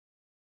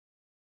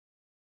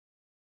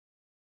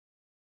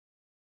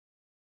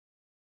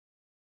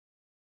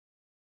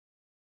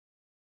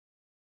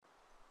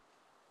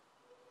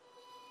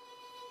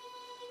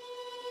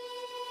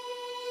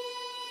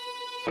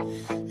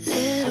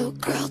Little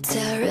girl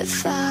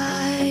terrified,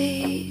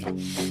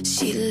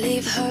 she'd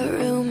leave her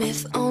room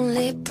if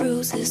only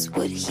bruises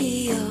would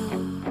heal.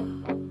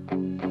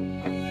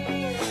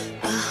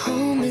 A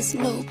home is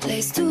no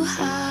place to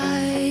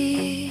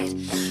hide,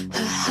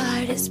 her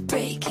heart is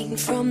breaking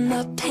from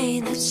the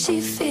pain that she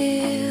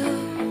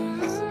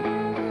feels.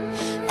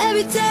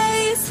 Every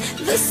day's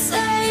the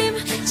same,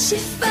 she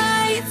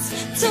fights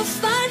to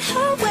find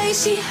her way.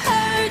 She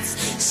hurts,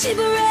 she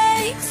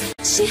breaks,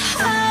 she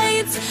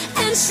hides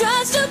and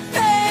tries to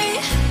pray.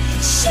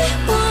 She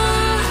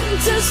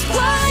wonders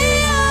why.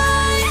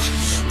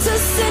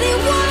 Does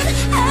anyone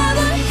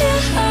ever hear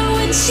her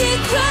when she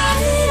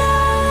cries?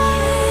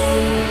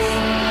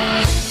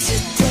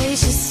 Today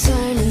she's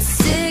turning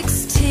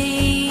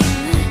 16,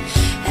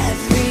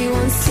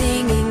 everyone's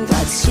singing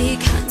but she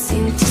can't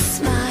seem to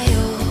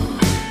smile.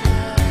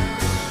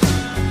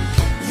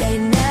 They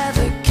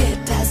never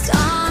get past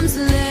arm's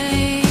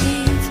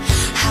length.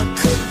 How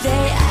could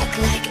they act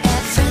like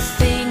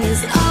everything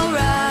is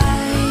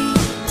alright?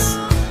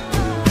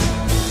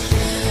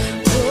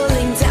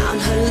 Pulling down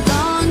her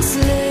long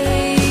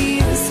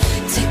sleeves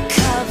to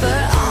cover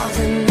all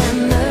the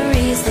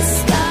memories the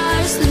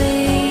scars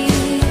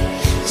leave.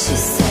 She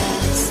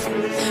says,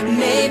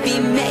 maybe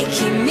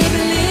making me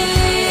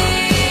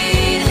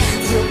bleed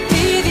will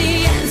be the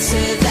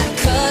answer that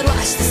could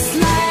wash the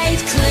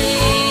slate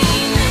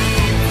clean.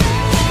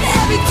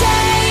 Every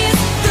day's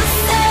the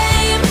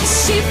same,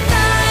 she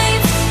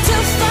fights to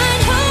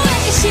find her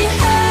way. She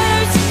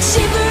hurts,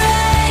 she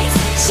breaks,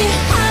 she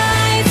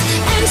hides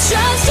and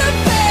tries to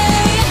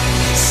pay.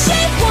 She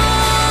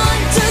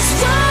wonders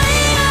why.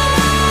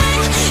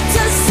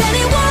 Does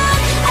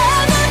anyone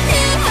ever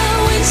hear her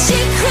when she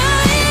cries?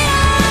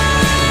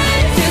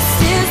 This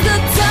is the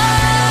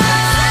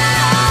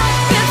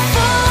dark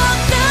before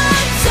the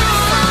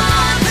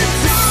dawn,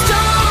 the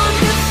storm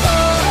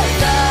before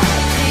the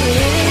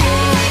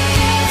peace.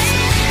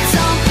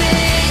 Don't be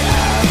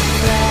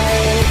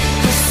afraid,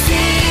 the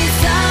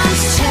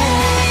seasons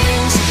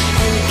change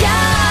and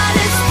God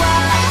is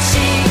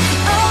watching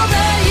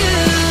over you.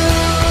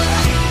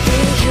 He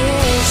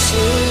hears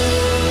you.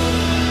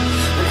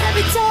 When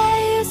every day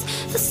is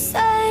the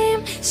same,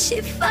 she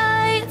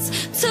fights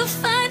to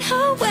find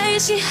her way.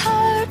 She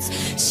hurts,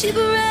 she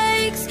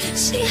breaks,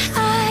 she hides